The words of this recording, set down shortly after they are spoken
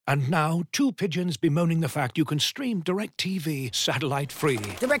And now, two pigeons bemoaning the fact you can stream DirecTV satellite-free.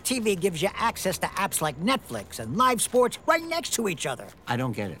 DirecTV gives you access to apps like Netflix and live sports right next to each other. I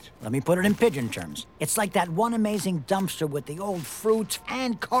don't get it. Let me put it in pigeon terms. It's like that one amazing dumpster with the old fruits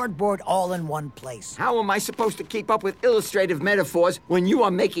and cardboard all in one place. How am I supposed to keep up with illustrative metaphors when you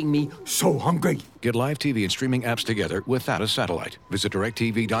are making me so hungry? Get live TV and streaming apps together without a satellite. Visit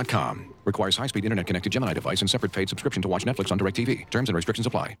DirecTV.com. Requires high-speed internet-connected Gemini device and separate paid subscription to watch Netflix on DirecTV. Terms and restrictions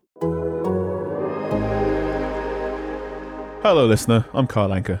apply. Hello, listener. I'm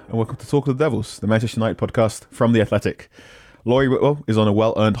Carl Anker, and welcome to Talk of the Devils, the Manchester United podcast from The Athletic. Laurie Whitwell is on a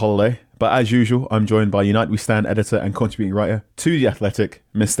well-earned holiday, but as usual, I'm joined by United We Stand editor and contributing writer to The Athletic,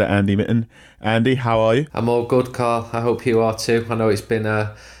 Mr. Andy Mitten. Andy, how are you? I'm all good, Carl. I hope you are too. I know it's been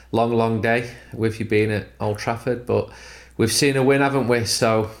a long day with you being at Old Trafford, but we've seen a win, haven't we?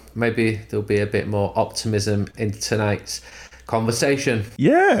 So maybe there'll be a bit more optimism in tonight's conversation.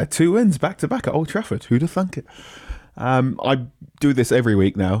 Yeah, 2 wins back-to-back at Old Trafford. Who'd have thunk it? I do this every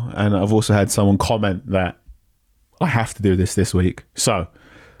week now, and I've also had someone comment that I have to do this week. So,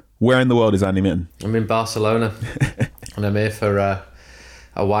 where in the world is Andy Mitten? I'm in Barcelona, and I'm here for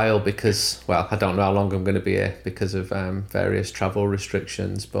a while because, well, I don't know how long I'm going to be here because of various travel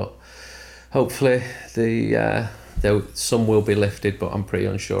restrictions, but hopefully some will be lifted, but I'm pretty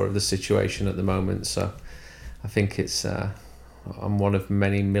unsure of the situation at the moment. So I think I'm one of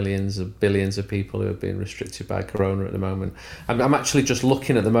many millions of billions of people who have been restricted by Corona at the moment. I'm actually just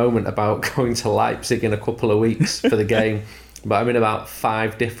looking at the moment about going to Leipzig in a couple of weeks for the game, but I'm in about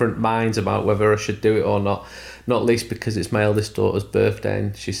 5 different minds about whether I should do it or not. Not least because it's my eldest daughter's birthday,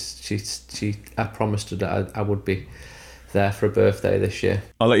 and I promised her that I would be there for a birthday this year.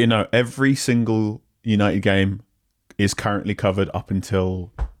 I'll let you know, every single United game is currently covered up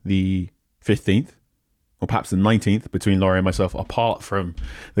until the 15th. Or perhaps the 19th between Laurie and myself, apart from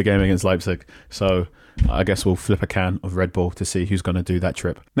the game against Leipzig. So I guess we'll flip a can of Red Bull to see who's going to do that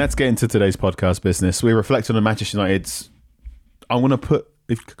trip. Let's get into today's podcast business. We reflect on Manchester United's, I'm going to put,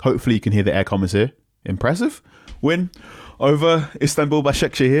 hopefully you can hear the air comments here, impressive win over Istanbul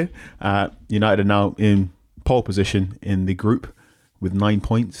Başakşehir. United are now in pole position in the group with 9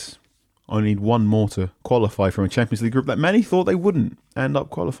 points. Only one more to qualify from a Champions League group that many thought they wouldn't end up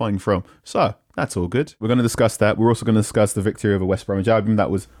qualifying from. So that's all good. We're going to discuss that. We're also going to discuss the victory over West Bromwich Albion. That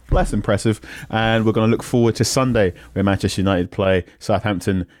was less impressive. And we're going to look forward to Sunday, where Manchester United play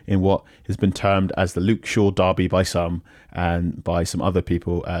Southampton in what has been termed as the Luke Shaw derby by some, and by some other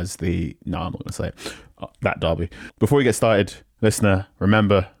people as the... No, I'm not going to say it. That derby. Before we get started, listener,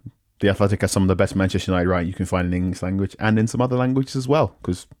 remember, The Athletic has some of the best Manchester United writing you can find in the English language and in some other languages as well,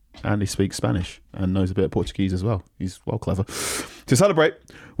 because Andy speaks Spanish and knows a bit of Portuguese as well. He's well clever. To celebrate,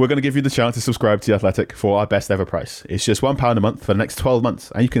 we're going to give you the chance to subscribe to The Athletic for our best ever price. It's just £1 a month for the next 12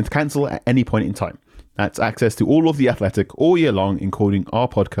 months, and you can cancel at any point in time. That's access to all of The Athletic all year long, including our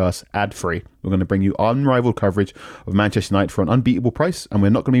podcast ad-free. We're going to bring you unrivaled coverage of Manchester United for an unbeatable price, and we're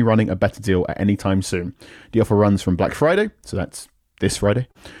not going to be running a better deal at any time soon. The offer runs from Black Friday, so that's this Friday,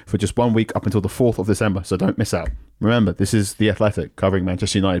 for just 1 week up until the 4th of December, so don't miss out. Remember, this is The Athletic, covering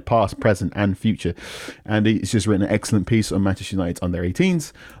Manchester United past, present and future. Andy has just written an excellent piece on Manchester United's under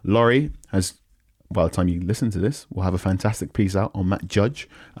 18s. Laurie has, by the time you listen to this, will have a fantastic piece out on Matt Judge.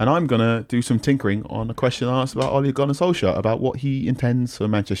 And I'm going to do some tinkering on a question asked about Ole Gunnar Solskjaer, about what he intends for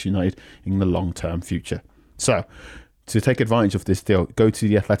Manchester United in the long-term future. So, to take advantage of this deal, go to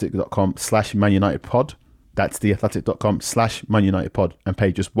theathletic.com/manunitedpod. That's theathletic.com/manunitedpod and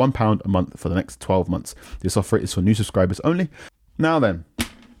pay just £1 a month for the next 12 months. This offer is for new subscribers only. Now then,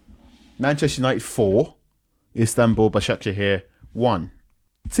 Manchester United 4, Istanbul Başakşehir 1.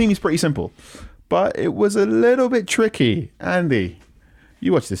 It seems pretty simple, but it was a little bit tricky. Andy,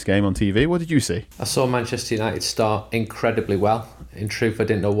 you watched this game on TV. What did you see? I saw Manchester United start incredibly well. In truth, I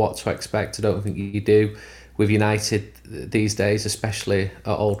didn't know what to expect. I don't think you do with United these days, especially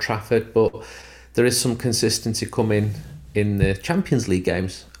at Old Trafford, but there is some consistency coming in the Champions League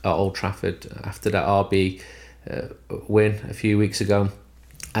games at Old Trafford after that RB win a few weeks ago,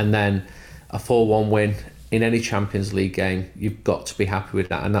 and then a 4-1 win in any Champions League game. You've got to be happy with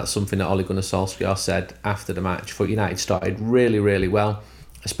that, and that's something that Ole Gunnar Solskjaer said after the match. For United started really, really well,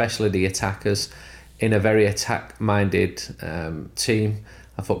 especially the attackers, in a very attack-minded team.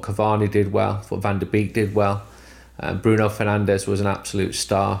 I thought Cavani did well. I thought Van der Beek did well. Bruno Fernandes was an absolute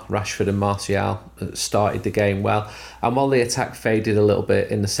star. Rashford and Martial started the game well. And while the attack faded a little bit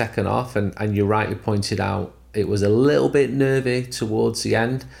in the second half, and you rightly pointed out, it was a little bit nervy towards the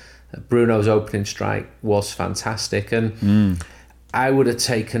end. Bruno's opening strike was fantastic. And I would have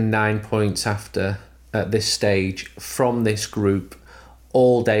taken 9 points at this stage from this group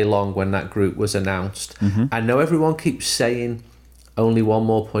all day long when that group was announced. I know everyone keeps saying only one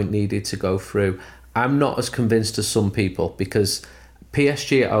more point needed to go through. I'm not as convinced as some people, because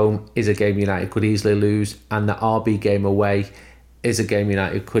PSG at home is a game United could easily lose, and the RB game away is a game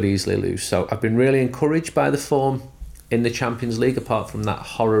United could easily lose. So I've been really encouraged by the form in the Champions League, apart from that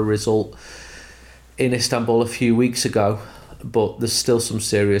horror result in Istanbul a few weeks ago. But there's still some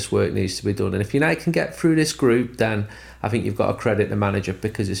serious work needs to be done. And if United can get through this group, then I think you've got to credit the manager,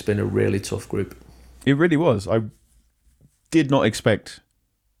 because it's been a really tough group. It really was. I did not expect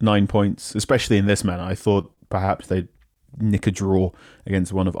 9 points, especially in this manner. I thought perhaps they'd nick a draw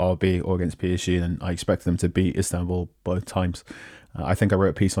against one of RB or against PSG, and I expected them to beat Istanbul both times. I think I wrote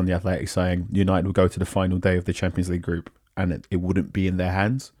a piece on The Athletic saying United will go to the final day of the Champions League group and it wouldn't be in their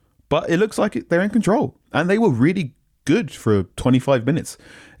hands. But it looks like they're in control. And they were really good for 25 minutes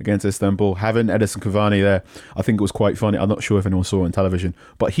against Istanbul. Having Edison Cavani there, I think it was quite funny. I'm not sure if anyone saw it on television,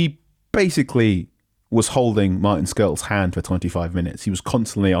 but he basically was holding Martin Skrtel's hand for 25 minutes. He was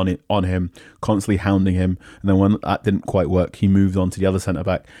constantly on him, constantly hounding him. And then when that didn't quite work, he moved on to the other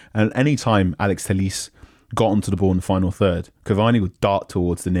centre-back. And any time Alex Telles got onto the ball in the final third, Cavani would dart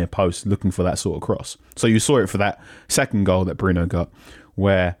towards the near post looking for that sort of cross. So you saw it for that second goal that Bruno got,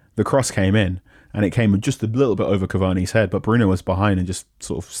 where the cross came in and it came just a little bit over Cavani's head, but Bruno was behind and just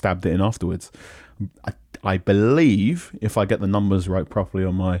sort of stabbed it in afterwards. I believe, if I get the numbers right properly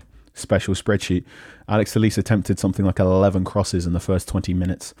on my special spreadsheet, Alex Telles attempted something like 11 crosses in the first 20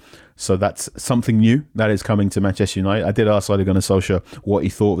 minutes. So that's something new that is coming to Manchester United. I did ask Ole Gunnar Solskjaer what he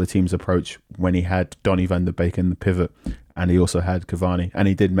thought of the team's approach when he had Donny van de Beek in the pivot, and he also had Cavani. And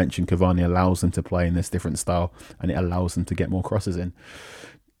he did mention Cavani allows them to play in this different style, and it allows them to get more crosses in.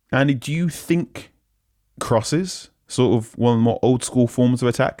 Andy, do you think crosses, sort of one of the more old school forms of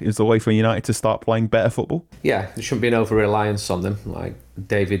attack, is the way for United to start playing better football? Yeah, there shouldn't be an over-reliance on them, like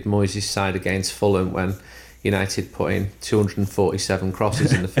David Moyes' side against Fulham when United put in 247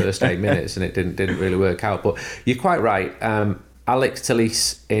 crosses in the first 8 minutes and it didn't really work out. But you're quite right. Alex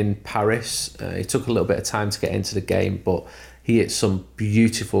Telles in Paris, it took a little bit of time to get into the game, but he hit some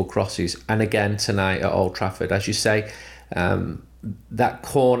beautiful crosses. And again tonight at Old Trafford, as you say, that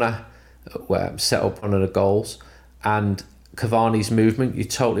corner set up one of the goals, and Cavani's movement, you're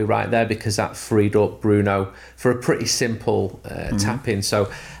totally right there, because that freed up Bruno for a pretty simple tap-in.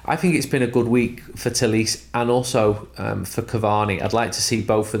 So I think it's been a good week for Telles and also for Cavani. I'd like to see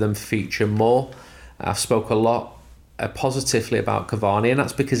both of them feature more. I've spoke a lot positively about Cavani, and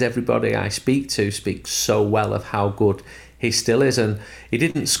that's because everybody I speak to speaks so well of how good he still is. And he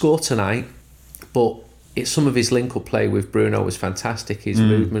didn't score tonight, but some of his link-up play with Bruno was fantastic. His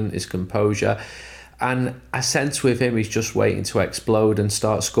movement, his composure. And I sense with him, he's just waiting to explode and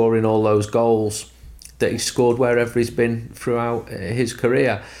start scoring all those goals that he's scored wherever he's been throughout his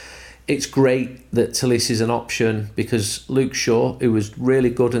career. It's great that Telles is an option, because Luke Shaw, who was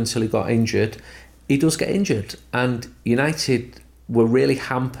really good until he got injured, he does get injured. And United were really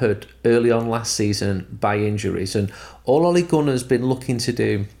hampered early on last season by injuries. And all Ole Gunnar's been looking to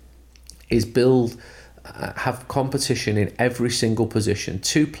do is have competition in every single position,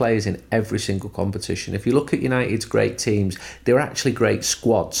 2 players in every single competition. If you look at United's great teams, they're actually great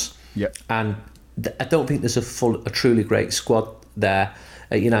squads. Yep. And I don't think there's a truly great squad there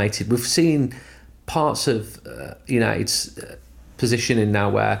at United. We've seen parts of United's positioning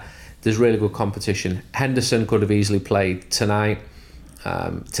now where there's really good competition. Henderson could have easily played tonight.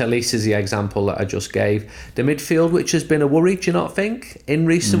 Telles is the example that I just gave. The midfield, which has been a worry, do you not think, in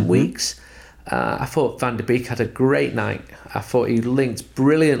recent weeks? I thought Van de Beek had a great night. I thought he linked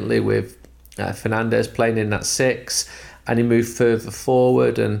brilliantly with Fernandes playing in that 6, and he moved further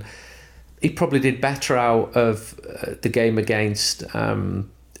forward, and he probably did better out of the game against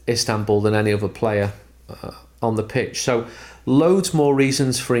Istanbul than any other player on the pitch. So loads more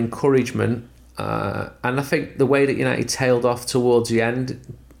reasons for encouragement, and I think the way that United tailed off towards the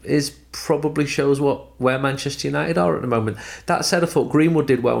end probably shows where Manchester United are at the moment. That said, I thought Greenwood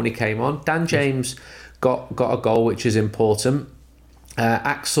did well when he came on. Dan James got a goal, which is important.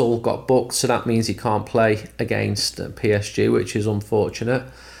 Axel got booked, so that means he can't play against PSG, which is unfortunate.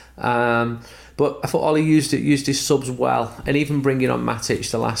 But I thought Ole used his subs well, and even bringing on Matic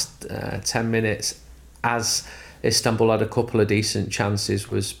the last 10 minutes as Istanbul had a couple of decent chances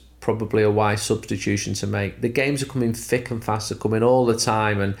was probably a wise substitution to make. The games are coming thick and fast, they're coming all the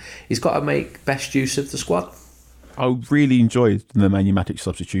time, and he's got to make best use of the squad. I really enjoyed the Nemanja Matic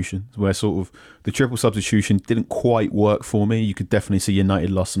substitution, where sort of the triple substitution didn't quite work for me. You could definitely see United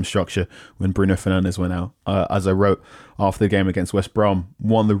lost some structure when Bruno Fernandes went out. As I wrote after the game against West Brom,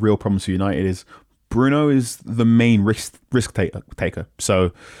 one of the real problems for United is Bruno is the main risk taker.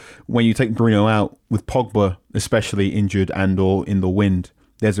 So when you take Bruno out, with Pogba especially injured and or in the wind,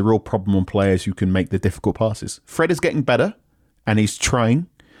 there's a real problem on players who can make the difficult passes. Fred is getting better, and he's trying.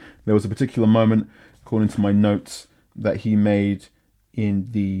 There was a particular moment, according to my notes, that he made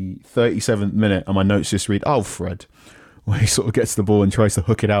in the 37th minute, and my notes just read, "Oh, Fred," where he sort of gets the ball and tries to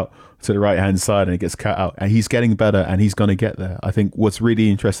hook it out to the right-hand side, and it gets cut out. And he's getting better, and he's going to get there. I think what's really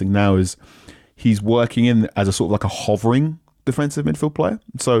interesting now is he's working in as a sort of like a hovering defensive midfield player.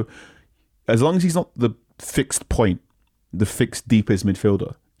 So as long as he's not the fixed point, the fixed deepest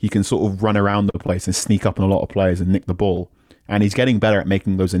midfielder, he can sort of run around the place and sneak up on a lot of players and nick the ball. And he's getting better at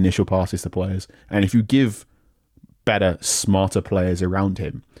making those initial passes to players. And if you give better, smarter players around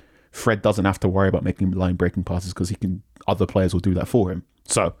him, Fred doesn't have to worry about making line-breaking passes because other players will do that for him.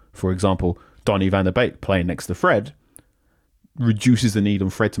 So, for example, Donny van der Beek playing next to Fred reduces the need on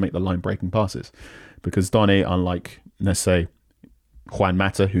Fred to make the line-breaking passes, because Donny, unlike, let's say, Juan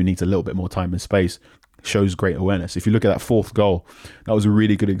Mata, who needs a little bit more time and space, shows great awareness. If you look at that fourth goal, that was a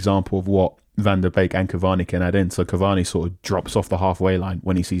really good example of what Van der Beek and Cavani can add in. So Cavani sort of drops off the halfway line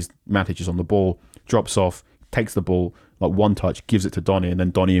when he sees Matic is on the ball, drops off, takes the ball, like one touch, gives it to Donny, and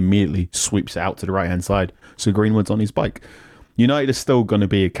then Donny immediately sweeps it out to the right-hand side. So Greenwood's on his bike. United is still going to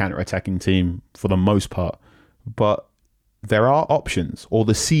be a counter-attacking team for the most part, but there are options, or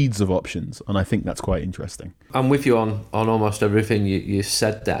the seeds of options, and I think that's quite interesting. I'm with you on almost everything you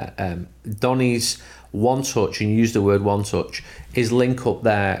said there. Donny's one touch, and you use the word one touch, his link up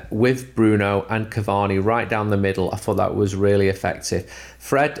there with Bruno and Cavani right down the middle, I thought that was really effective.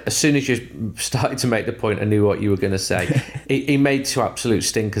 Fred, as soon as you started to make the point, I knew what you were going to say. he made two absolute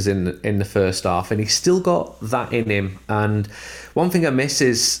stinkers in the first half, and he's still got that in him. And one thing I miss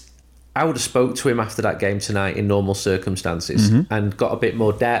is, I would have spoke to him after that game tonight in normal circumstances and got a bit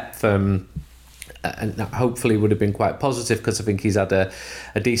more depth, and hopefully would have been quite positive, because I think he's had a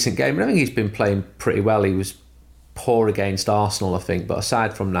decent game. And I think he's been playing pretty well. He was poor against Arsenal, I think, but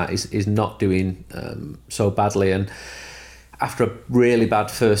aside from that, he's not doing so badly. And after a really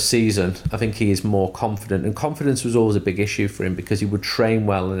bad first season, I think he is more confident. And confidence was always a big issue for him, because he would train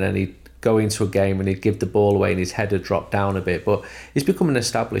well and then he'd go into a game and he'd give the ball away and his head would drop down a bit. But he's become an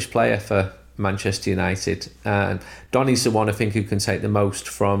established player for Manchester United. And Donny's the one, I think, who can take the most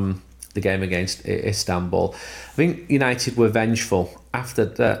from the game against Istanbul. I think United were vengeful after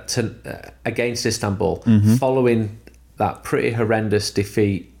that against Istanbul, following that pretty horrendous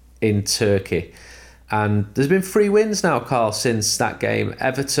defeat in Turkey. And there's been 3 wins now, Carl, since that game.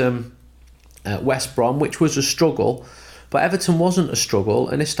 Everton, West Brom, which was a struggle, but Everton wasn't a struggle,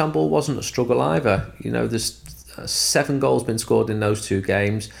 and Istanbul wasn't a struggle either. You know, there's 7 goals been scored in those 2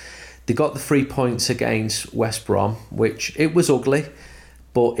 games. They got the 3 points against West Brom, which it was ugly,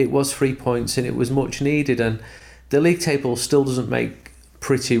 but it was 3 points and it was much needed. And the league table still doesn't make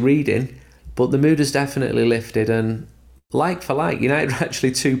pretty reading, but the mood has definitely lifted. And like for like, United are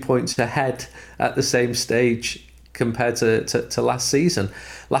actually 2 points ahead at the same stage compared to last season.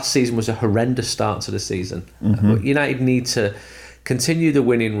 Last season was a horrendous start to the season. But United need to continue the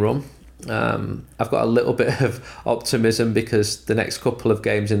winning run. I've got a little bit of optimism, because the next couple of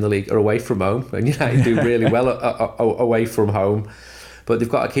games in the league are away from home, and United do really well away from home. But they've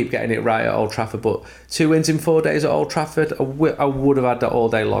got to keep getting it right at Old Trafford. But 2 wins in 4 days at Old Trafford, I would have had that all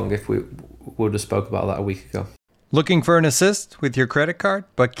day long if we would have spoke about that a week ago. Looking for an assist with your credit card,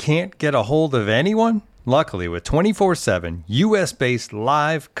 but can't get a hold of anyone? Luckily, with 24/7 US-based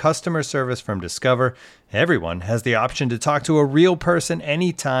live customer service from Discover, everyone has the option to talk to a real person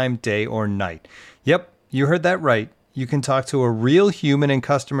anytime, day or night. Yep, you heard that right. You can talk to a real human in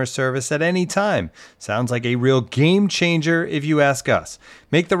customer service at any time. Sounds like a real game changer if you ask us.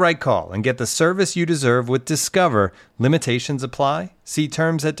 Make the right call and get the service you deserve with Discover. Limitations apply. See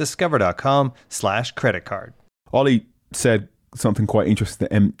terms at discover.com/creditcard. Ollie said something quite interesting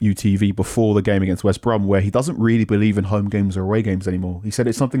to MUTV before the game against West Brom, where he doesn't really believe in home games or away games anymore. He said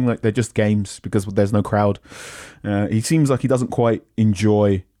it's something like they're just games because there's no crowd. He seems like he doesn't quite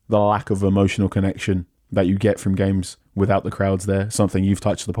enjoy the lack of emotional connection that you get from games without the crowds there, something you've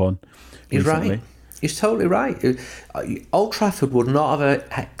touched upon recently. He's right. He's totally right. Old Trafford would not have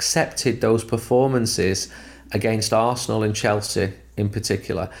accepted those performances against Arsenal and Chelsea in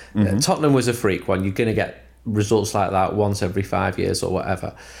particular. Tottenham was a freak one. You're going to get results like that once every 5 years or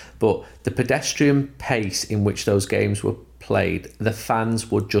whatever. But the pedestrian pace in which those games were played, the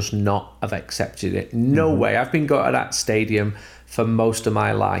fans would just not have accepted it. No way. I've been going to that stadium for most of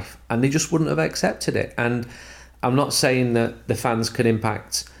my life, and they just wouldn't have accepted it. And I'm not saying that the fans can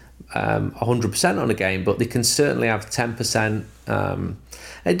impact 100% on a game, but they can certainly have 10%.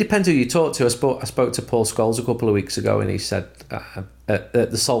 It depends who you talk to. I spoke to Paul Scholes a couple of weeks ago, and he said at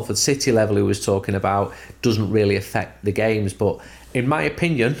the Salford City level he was talking about doesn't really affect the games, but in my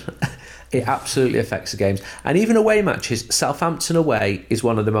opinion it absolutely affects the games. And even away matches, Southampton away is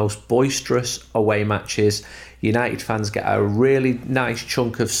one of the most boisterous away matches. United fans get a really nice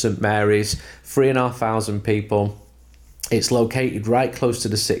chunk of St Mary's, 3,500 people. It's located right close to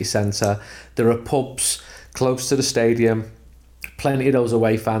the city centre. There are pubs close to the stadium. Plenty of those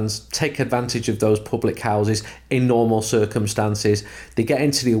away fans take advantage of those public houses in normal circumstances. They get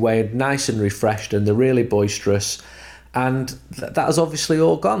into the away nice and refreshed, and they're really boisterous. And that has obviously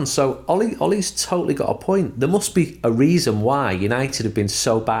all gone. So Ollie's totally got a point. There must be a reason why United have been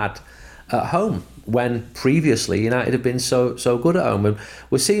so bad at home when previously United have been so good at home. And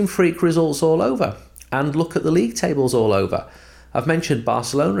we're seeing freak results all over. And look at the league tables all over. I've mentioned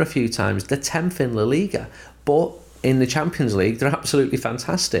Barcelona a few times. They're 10th in La Liga. But in the Champions League, they're absolutely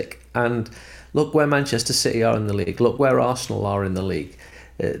fantastic. And look where Manchester City are in the league. Look where Arsenal are in the league.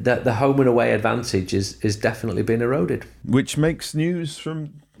 The home and away advantage is definitely been eroded. Which makes news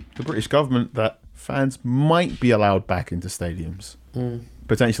from the British government that fans might be allowed back into stadiums.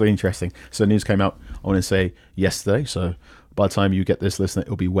 Potentially interesting. So news came out, I want to say, yesterday. So by the time you get this listening,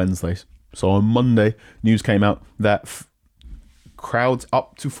 it'll be Wednesday. So on Monday, news came out that crowds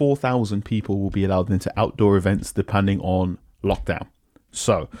up to 4,000 people will be allowed into outdoor events depending on lockdown.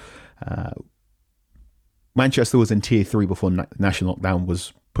 So Manchester was in Tier 3 before national lockdown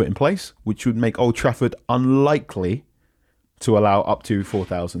was put in place, which would make Old Trafford unlikely to allow up to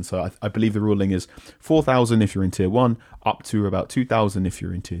 4,000. So I believe the ruling is 4,000 if you're in Tier 1, up to about 2,000 if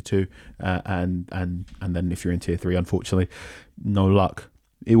you're in Tier 2, and then if you're in Tier 3, unfortunately, no luck.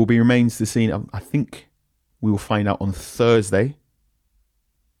 It will be remains to see. I think we will find out on Thursday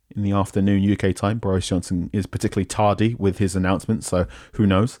in the afternoon UK time. Boris Johnson is particularly tardy with his announcement, so who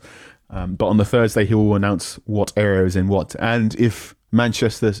knows. But on the Thursday, he will announce what area is in what. And if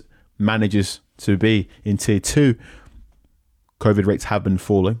Manchester manages to be in Tier 2, COVID rates have been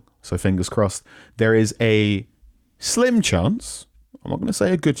falling, so fingers crossed. There is a slim chance, I'm not going to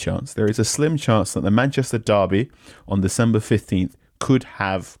say a good chance, there is a slim chance that the Manchester Derby on December 15th could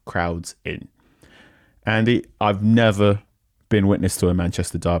have crowds in. Andy, I've never been witness to a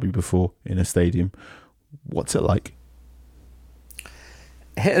Manchester Derby before in a stadium. What's it like?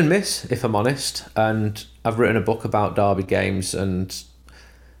 Hit and miss, if I'm honest. And I've written a book about Derby games, and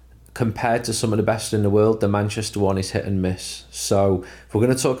compared to some of the best in the world, the Manchester one is hit and miss. So if we're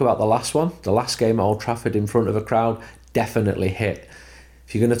going to talk about the last one, the last game at Old Trafford in front of a crowd, definitely hit.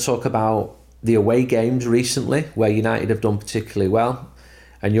 If you're going to talk about the away games recently, where United have done particularly well,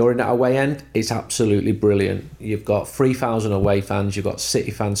 and you're in that away end, it's absolutely brilliant. You've got 3,000 away fans, you've got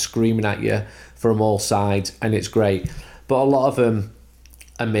City fans screaming at you from all sides, and it's great. But a lot of them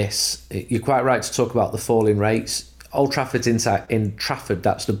are miss. You're quite right to talk about the falling rates. Old Trafford's in Trafford,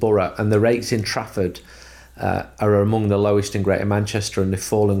 that's the borough, and the rates in Trafford are among the lowest in Greater Manchester, and they've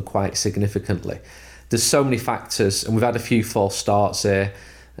fallen quite significantly. There's so many factors, and we've had a few false starts here.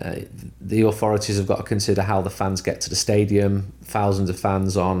 The authorities have got to consider how the fans get to the stadium, thousands of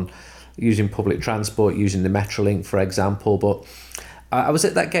fans on using public transport, using the Metrolink, for example. But I was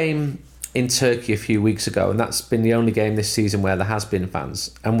at that game in Turkey a few weeks ago, and that's been the only game this season where there has been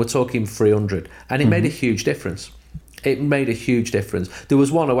fans, and we're talking 300, and it made a huge difference. It made a huge difference. There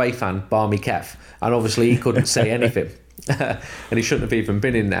was one away fan, Barmy Kev, and obviously he couldn't say anything, and he shouldn't have even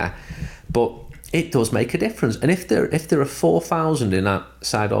been in there. But it does make a difference. And if there are 4,000 in that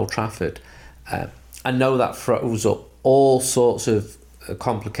side Old Trafford, I know that throws up all sorts of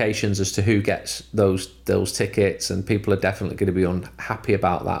complications as to who gets those tickets, and people are definitely going to be unhappy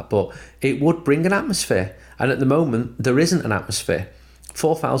about that. But it would bring an atmosphere, and at the moment there isn't an atmosphere.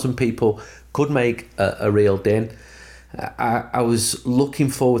 4,000 people could make a real din. I was looking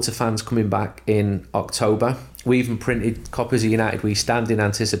forward to fans coming back in October. We even printed copies of United We Stand in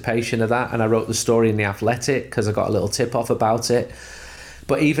anticipation of that, and I wrote the story in The Athletic because I got a little tip off about it.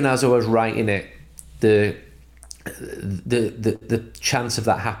 But even as I was writing it, the chance of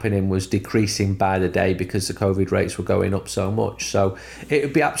that happening was decreasing by the day because the COVID rates were going up so much. So it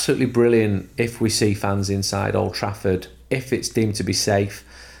would be absolutely brilliant if we see fans inside Old Trafford, if it's deemed to be safe,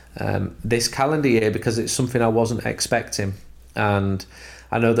 this calendar year, because it's something I wasn't expecting. And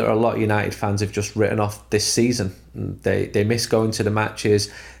I know that a lot of United fans have just written off this season. They miss going to the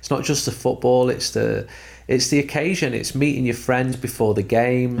matches. It's not just the football, it's the occasion. It's meeting your friends before the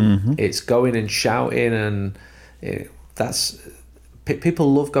game. It's going and shouting, and that's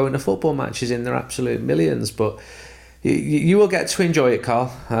people love going to football matches in their absolute millions. But You will get to enjoy it,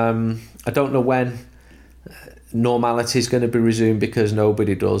 Carl. I don't know when normality is going to be resumed because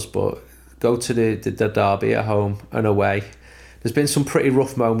nobody does, but go to the derby at home and away. There's been some pretty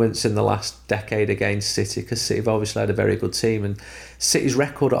rough moments in the last decade against City because City have obviously had a very good team, and City's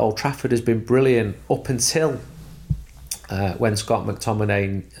record at Old Trafford has been brilliant up until when Scott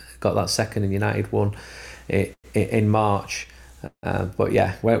McTominay got that second and United won in March. But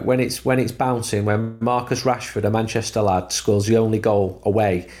yeah, when it's bouncing, when Marcus Rashford, a Manchester lad, scores the only goal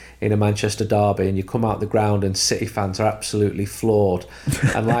away in a Manchester derby, and you come out the ground and City fans are absolutely floored,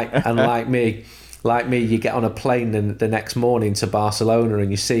 and like me, you get on a plane the next morning to Barcelona and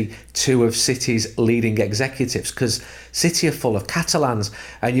you see two of City's leading executives, because City are full of Catalans,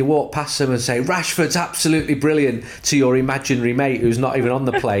 and you walk past them and say, Rashford's absolutely brilliant, to your imaginary mate who's not even on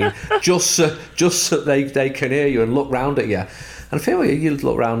the plane, just so they can hear you and look round at you. And I feel you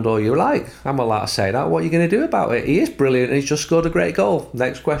look round all you like, I'm allowed to say that, what are you going to do about it? He is brilliant and he's just scored a great goal.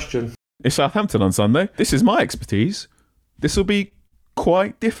 Next question. It's Southampton on Sunday. This is my expertise. This will be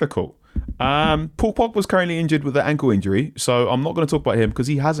quite difficult. Paul Pogba was currently injured with an ankle injury, so I'm not going to talk about him because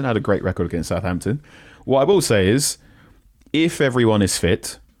he hasn't had a great record against Southampton. What I will say is, if everyone is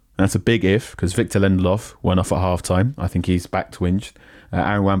fit, and that's a big if, because Victor Lindelof went off at half-time. I think he's back twinged.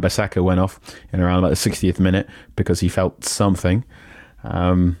 Aaron Wan-Bissaka went off in around about the 60th minute because he felt something,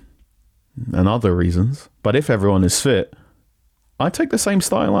 and other reasons. But if everyone is fit, I take the same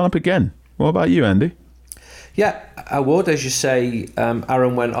starting lineup again. What about you, Andy? Yeah, I would. As you say,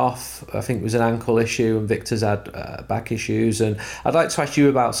 Aaron went off. I think it was an ankle issue, and Victor's had back issues. And I'd like to ask you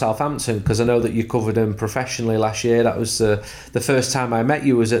about Southampton, because I know that you covered them professionally last year. That was the first time I met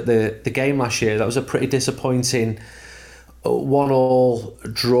you was at the game last year. That was a pretty disappointing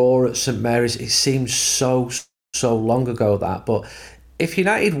 1-1 draw at St Mary's. It seems so long ago that, but if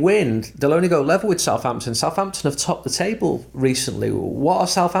United win, they'll only go level with Southampton. Southampton have topped the table recently. What are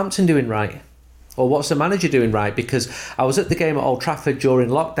Southampton doing right? Or what's the manager doing right? Because I was at the game at Old Trafford during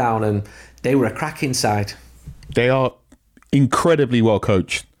lockdown and they were a cracking side. They are incredibly well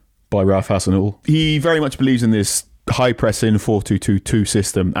coached by Ralph Hasenhüttl. He very much believes in this high-pressing 4-2-2-2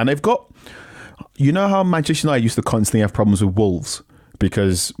 system. And they've got... You know how Manchester United used to constantly have problems with Wolves?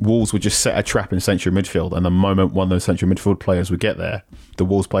 Because Wolves would just set a trap in central midfield, and the moment one of those central midfield players would get there, the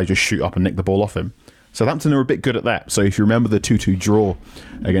Wolves player just shoot up and nick the ball off him. Southampton are a bit good at that. So if you remember the 2-2 draw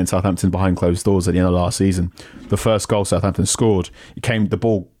against Southampton behind closed doors at the end of last season, the first goal Southampton scored, it came the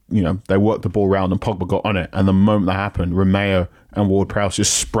ball, they worked the ball round and Pogba got on it. And the moment that happened, Romeo and Ward-Prowse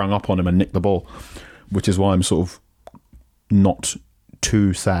just sprung up on him and nicked the ball, which is why I'm sort of not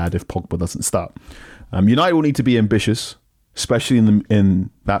too sad if Pogba doesn't start. United will need to be ambitious, especially in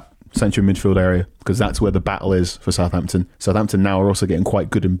that central midfield area, because that's where the battle is for Southampton. Southampton now are also getting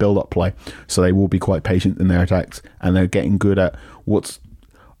quite good in build-up play, so they will be quite patient in their attacks, and they're getting good at what's,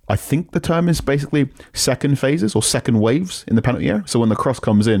 I think the term is basically second phases or second waves in the penalty area. So when the cross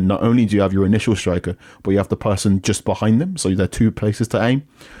comes in, not only do you have your initial striker, but you have the person just behind them, so there are two places to aim.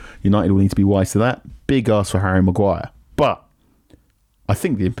 United will need to be wise to that. Big ask for Harry Maguire, but I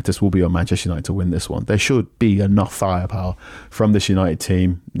think the impetus will be on Manchester United to win this one. There should be enough firepower from this United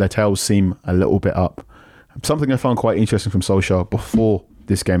team. Their tails seem a little bit up. Something I found quite interesting from Solskjaer before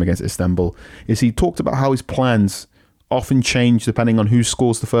this game against Istanbul is he talked about how his plans often change depending on who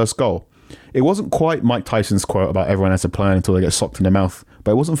scores the first goal. It wasn't quite Mike Tyson's quote about everyone has a plan until they get socked in the mouth,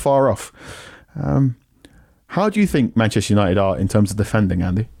 but it wasn't far off. How do you think Manchester United are in terms of defending,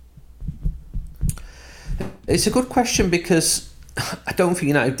 Andy? It's a good question because I don't think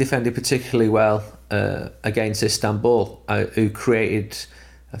United defended particularly well against Istanbul, who created,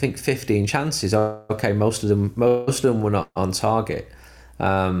 I think, 15 chances. Okay, most of them were not on target,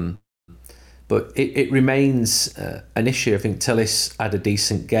 but it remains an issue. I think Tillis had a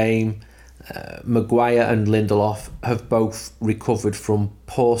decent game. Maguire and Lindelof have both recovered from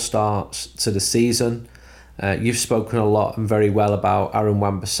poor starts to the season. You've spoken a lot and very well about Aaron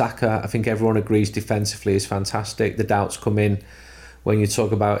Wan-Bissaka. I think everyone agrees defensively is fantastic. The doubts come in when you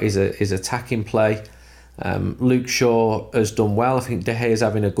talk about his attacking play. Luke Shaw has done well. I think De Gea is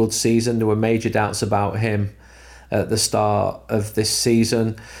having a good season. There were major doubts about him at the start of this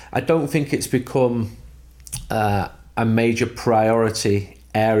season. I don't think it's become a major priority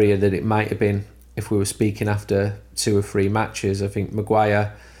area that it might have been if we were speaking after 2 or 3 matches. I think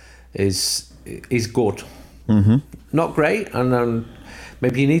Maguire is good. Mm-hmm. Not great, and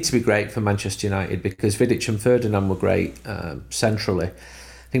maybe you need to be great for Manchester United because Vidic and Ferdinand were great centrally.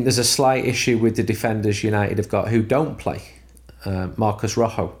 I think there's a slight issue with the defenders United have got who don't play. Marcus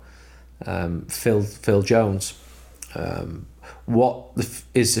Rojo, Phil Jones. what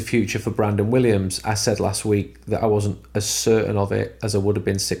is the future for Brandon Williams? I said last week that I wasn't as certain of it as I would have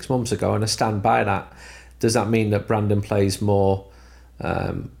been 6 months ago, and I stand by that. Does that mean that Brandon plays more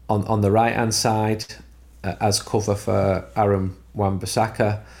on the right-hand side as cover for Aaron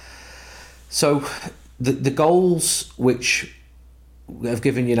Wan-Bissaka? So the goals which have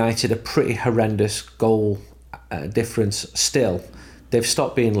given United a pretty horrendous goal difference still, they've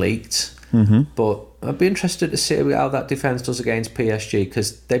stopped being leaked. But I'd be interested to see how that defence does against PSG,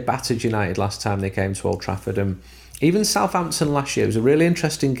 because they battered United last time they came to Old Trafford, and even Southampton last year. It was a really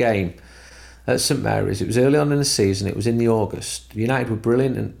interesting game at St Mary's. It was early on in the season. It was in the August. United were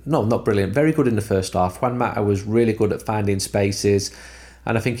brilliant, and no, not brilliant, very good in the first half. Juan Mata was really good at finding spaces,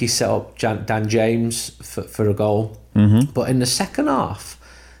 and I think he set up Dan James for a goal. But in the second half,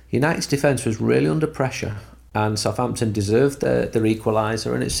 United's defence was really under pressure, and Southampton deserved their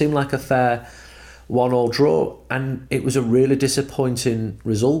equaliser, and it seemed like a fair 1-1 draw, and it was a really disappointing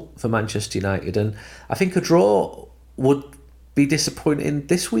result for Manchester United. And I think a draw would be disappointing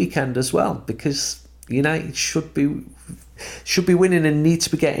this weekend as well, because United should be winning and need to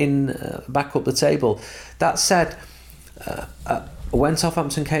be getting back up the table. That said, when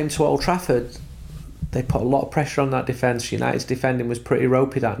Southampton came to Old Trafford, they put a lot of pressure on that defence. United's defending was pretty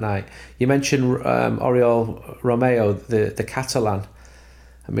ropey that night. You mentioned Oriol Romeo, the Catalan.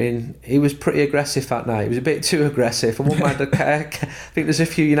 I mean, he was pretty aggressive that night. He was a bit too aggressive. I think there's a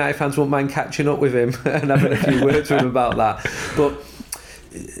few United fans won't mind catching up with him and having a few words with him about that. But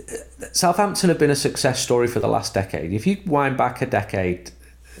Southampton have been a success story for the last decade. If you wind back a decade,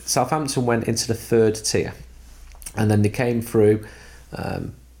 Southampton went into the third tier, and then they came through.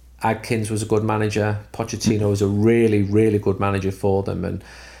 Adkins was a good manager. Pochettino was a really, really good manager for them. And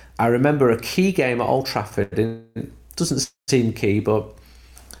I remember a key game at Old Trafford. It doesn't seem key, but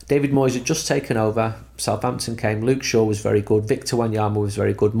David Moyes had just taken over. Southampton came. Luke Shaw was very good. Victor Wanyama was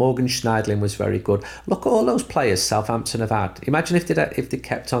very good. Morgan Schneidlin was very good. Look at all those players Southampton have had. Imagine if they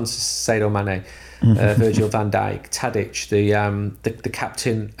kept on Sadio Mane, Virgil van Dijk, Tadic, the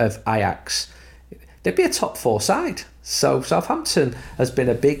captain of Ajax. They'd be a top 4 side. So Southampton has been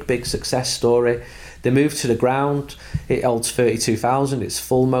a big, big success story. They moved to the ground. It holds 32,000. It's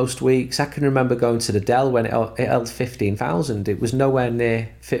full most weeks. I can remember going to the Dell when it held 15,000. It was nowhere near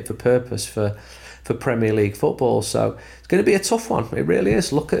fit for purpose for Premier League football. So it's going to be a tough one. It really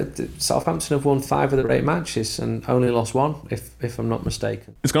is. Look at Southampton have won 5 of their 8 matches and only lost 1, if I'm not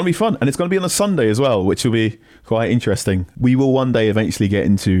mistaken. It's going to be fun, and it's going to be on a Sunday as well, which will be quite interesting. We will one day eventually get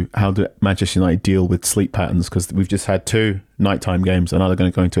into how do Manchester United deal with sleep patterns, because we've just had 2 nighttime games, and now they're going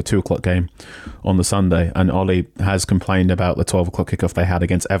to go into a 2 o'clock game on the Sunday. And Ollie has complained about the 12 o'clock kickoff they had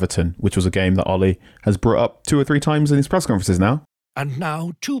against Everton, which was a game that Ollie has brought up 2 or 3 times in his press conferences now. And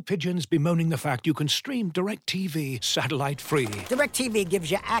now, 2 pigeons bemoaning the fact you can stream DirecTV satellite-free. DirecTV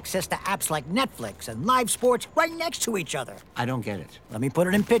gives you access to apps like Netflix and live sports right next to each other. I don't get it. Let me put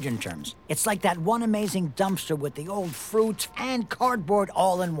it in pigeon terms. It's like that one amazing dumpster with the old fruits and cardboard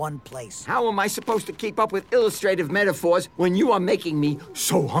all in one place. How am I supposed to keep up with illustrative metaphors when you are making me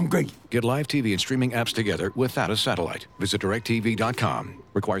so hungry? Get live TV and streaming apps together without a satellite. Visit DirecTV.com.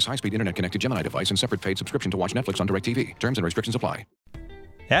 Requires high-speed internet-connected Gemini device and separate paid subscription to watch Netflix on DirecTV. Terms and restrictions apply.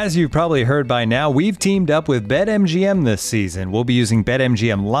 As you've probably heard by now, we've teamed up with BetMGM this season. We'll be using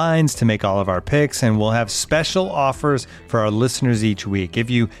BetMGM lines to make all of our picks, and we'll have special offers for our listeners each week. If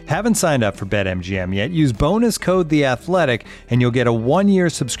you haven't signed up for BetMGM yet, use bonus code The Athletic, and you'll get a 1-year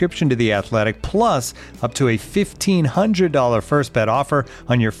subscription to The Athletic, plus up to a $1,500 first bet offer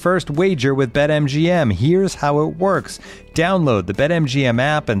on your first wager with BetMGM. Here's how it works. Download the BetMGM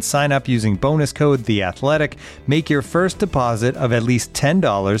app and sign up using bonus code The Athletic. Make your first deposit of at least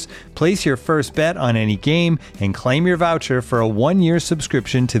 $10. Place your first bet on any game and claim your voucher for a 1-year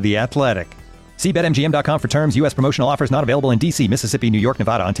subscription to The Athletic. See BetMGM.com for terms. U.S. promotional offers not available in D.C., Mississippi, New York,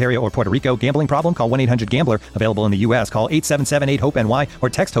 Nevada, Ontario, or Puerto Rico. Gambling problem? Call 1-800-GAMBLER. Available in the U.S. Call 877-8-HOPE-NY or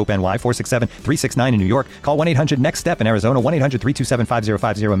text HOPE-NY 467-369 in New York. Call 1-800-NEXT-STEP in Arizona.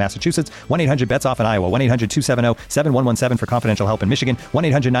 1-800-327-5050 in Massachusetts. 1-800-BETS-OFF in Iowa. 1-800-270-7117 for confidential help in Michigan.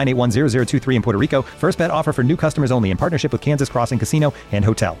 1-800-981-0023 in Puerto Rico. First bet offer for new customers only in partnership with Kansas Crossing Casino and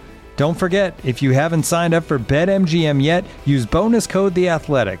Hotel. Don't forget, if you haven't signed up for BetMGM yet, use bonus code The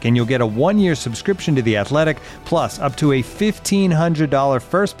Athletic, and you'll get a 1-year subscription to The Athletic, plus up to a $1,500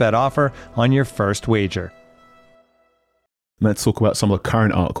 first bet offer on your first wager. Let's talk about some of the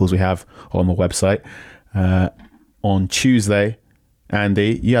current articles we have on the website. On Tuesday,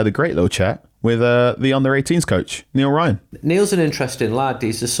 Andy, you had a great little chat with the under-18s coach, Neil Ryan. Neil's an interesting lad.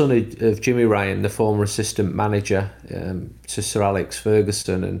 He's the son of Jimmy Ryan, the former assistant manager to Sir Alex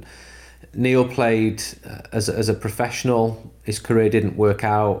Ferguson. And Neil played as a professional. His career didn't work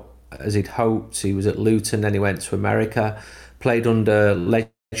out as he'd hoped. He was at Luton, then he went to America, played under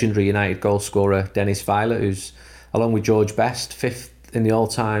legendary United goal scorer Dennis Viollet, who's, along with George Best, 5th in the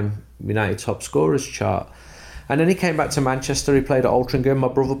all-time United top scorers chart. And then he came back to Manchester. He played at Altrincham. My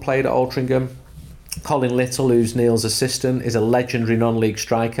brother played at Altrincham. Colin Little, who's Neil's assistant, is a legendary non-league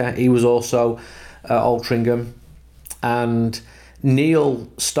striker. He was also at Altrincham. And Neil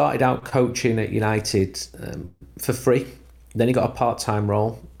started out coaching at United for free. Then he got a part-time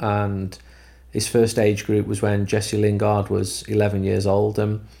role, and his first age group was when Jesse Lingard was 11 years old.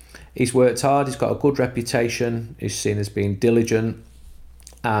 And he's worked hard. He's got a good reputation. He's seen as being diligent,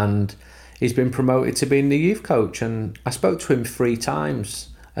 and he's been promoted to being the youth coach. And I spoke to him 3 times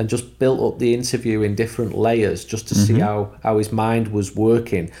and just built up the interview in different layers just to see how his mind was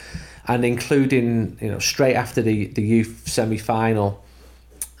working. And including, straight after the youth semi-final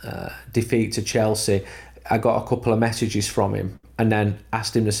defeat to Chelsea, I got a couple of messages from him and then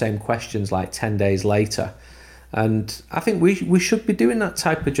asked him the same questions like 10 days later. And I think we should be doing that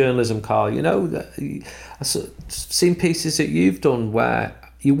type of journalism, Carl. I've seen pieces that you've done where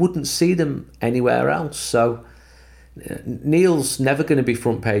you wouldn't see them anywhere else. So Neil's never going to be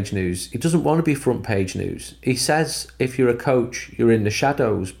front page news. He doesn't want to be front page news. He says if you're a coach, you're in the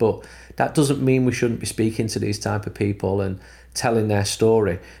shadows, but that doesn't mean we shouldn't be speaking to these type of people and telling their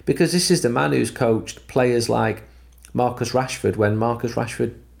story, because this is the man who's coached players like Marcus Rashford when Marcus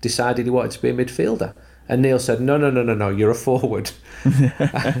Rashford decided he wanted to be a midfielder, and Neil said no, you're a forward.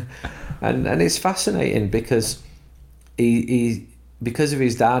 and it's fascinating because he because of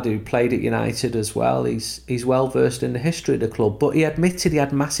his dad, who played at United as well, he's well versed in the history of the club. But he admitted he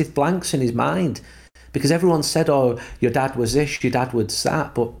had massive blanks in his mind, because everyone said, "Oh, your dad was this, your dad was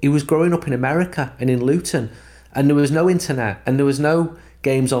that." But he was growing up in America and in Luton, and there was no internet and there was no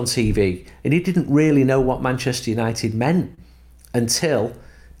games on TV, and he didn't really know what Manchester United meant until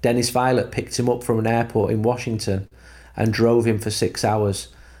Dennis Viollet picked him up from an airport in Washington and drove him for 6 hours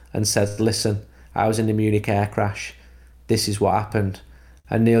and said, "Listen, I was in the Munich air crash. This is what happened."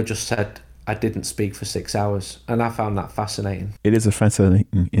 And Neil just said, "I didn't speak for 6 hours." And I found that fascinating. It is a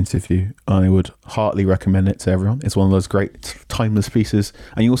fascinating interview. I would heartily recommend it to everyone. It's one of those great timeless pieces.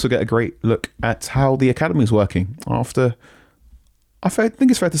 And you also get a great look at how the academy is working after, I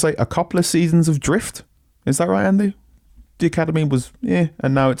think it's fair to say, a couple of seasons of drift. Is that right, Andy? The academy was,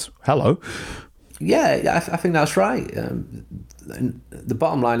 and now it's hello. Yeah, I think that's right. The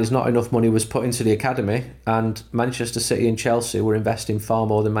bottom line is not enough money was put into the academy, and Manchester City and Chelsea were investing far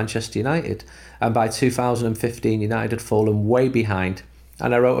more than Manchester United. And by 2015, United had fallen way behind.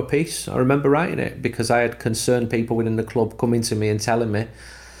 And I wrote a piece. I remember writing it because I had concerned people within the club coming to me and telling me.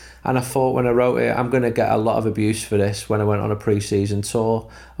 And I thought when I wrote it, I'm going to get a lot of abuse for this when I went on a pre-season tour.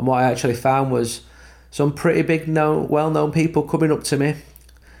 And what I actually found was some pretty big, well-known people coming up to me,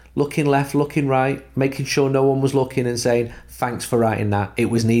 looking left, looking right, making sure no one was looking and saying, "Thanks for writing that, it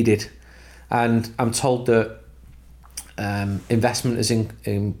was needed." And I'm told that investment has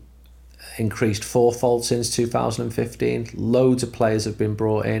increased fourfold since 2015. Loads of players have been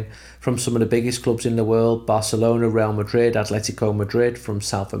brought in from some of the biggest clubs in the world: Barcelona, Real Madrid, Atletico Madrid from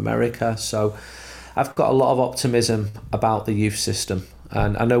South America. So I've got a lot of optimism about the youth system.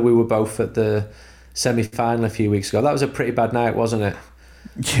 And I know we were both at the semi-final a few weeks ago. That was a pretty bad night, wasn't it?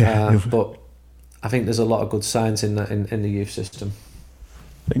 Yeah, but I think there's a lot of good signs in the youth system.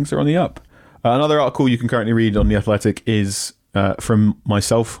 Things are on the up. Another article you can currently read on The Athletic is from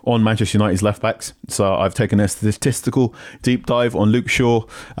myself on Manchester United's left backs. So I've taken a statistical deep dive on Luke Shaw,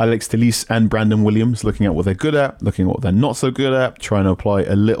 Alex Telles and Brandon Williams, looking at what they're good at, looking at what they're not so good at, trying to apply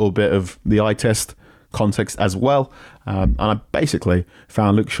a little bit of the eye test context as well. And I basically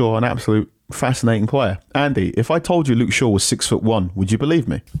found Luke Shaw an absolute fascinating player. Andy, if I told you Luke Shaw was 6'1", would you believe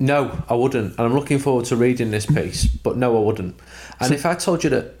me? No, I wouldn't. And I'm looking forward to reading this piece, but no, I wouldn't. And if I told you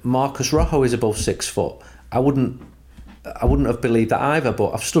that Marcus Rojo is above 6 foot, I wouldn't have believed that either.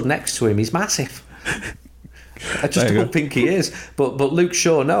 But I've stood next to him; he's massive. I just don't think he is. But Luke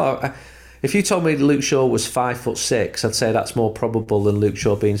Shaw, no. If you told me Luke Shaw was 5'6", I'd say that's more probable than Luke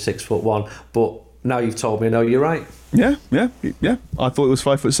Shaw being 6'1". But now you've told me, no, you're right. Yeah. I thought it was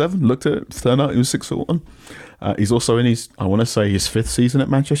 5'7". Looked at it, turned out he was 6'1". He's also in his 5th season at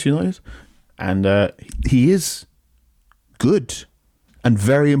Manchester United, and he is good and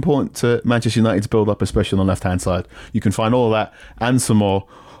very important to Manchester United's build up, especially on the left hand side. You can find all of that and some more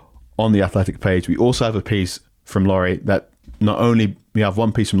on the Athletic page. We also have a piece from Laurie that we have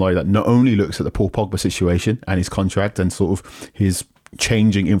one piece from Laurie that not only looks at the Paul Pogba situation and his contract and sort of his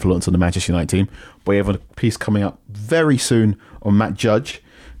changing influence on the Manchester United team, but we have a piece coming up very soon on Matt Judge,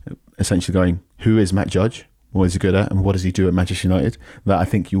 essentially going, who is Matt Judge? What is he good at? And what does he do at Manchester United? That I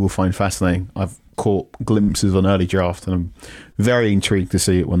think you will find fascinating. I've caught glimpses on early draft, and I'm very intrigued to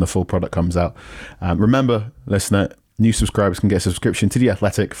see it when the full product comes out. Remember, listener, new subscribers can get a subscription to The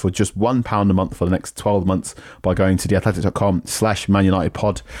Athletic for just £1 a month for the next 12 months by going to theathletic.com/Man United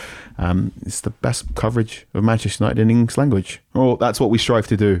pod. It's the best coverage of Manchester United in English language. Or that's what we strive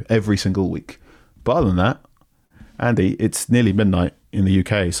to do every single week. But other than that, Andy, it's nearly midnight in the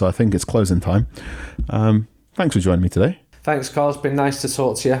UK, so I think it's closing time. Thanks for joining me today. Thanks, Carl. It's been nice to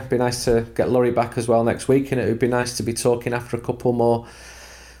talk to you. It'd be nice to get Laurie back as well next week, and it would be nice to be talking after a couple more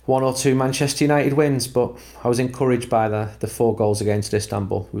 1 or 2 Manchester United wins. But I was encouraged by the 4 goals against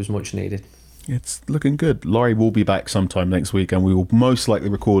Istanbul. It was much needed. It's looking good. Laurie will be back sometime next week, and we will most likely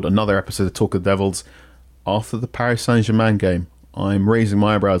record another episode of Talk of the Devils after the Paris Saint-Germain game. I'm raising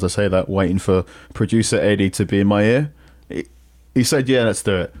my eyebrows, I say that, waiting for producer Eddie to be in my ear. He said, yeah, let's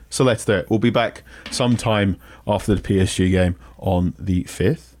do it. So let's do it. We'll be back sometime after the PSG game on the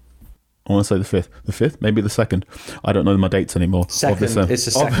 5th. I want to say the 5th. The 5th? Maybe the 2nd. I don't know my dates anymore. Second. It's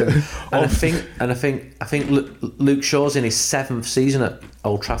the second. I think Luke Shaw's in his 7th season at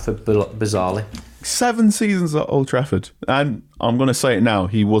Old Trafford, bizarrely. 7 seasons at Old Trafford. And I'm going to say it now.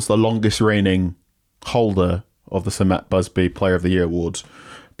 He was the longest reigning holder of the Sir Matt Busby Player of the Year awards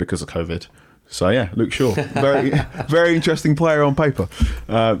because of COVID. So yeah, Luke Shaw, very very interesting player on paper.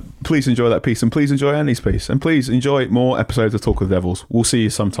 Please enjoy that piece, and please enjoy Andy's piece, and please enjoy more episodes of Talk of the Devils. We'll see you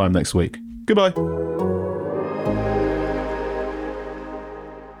sometime next week. Goodbye.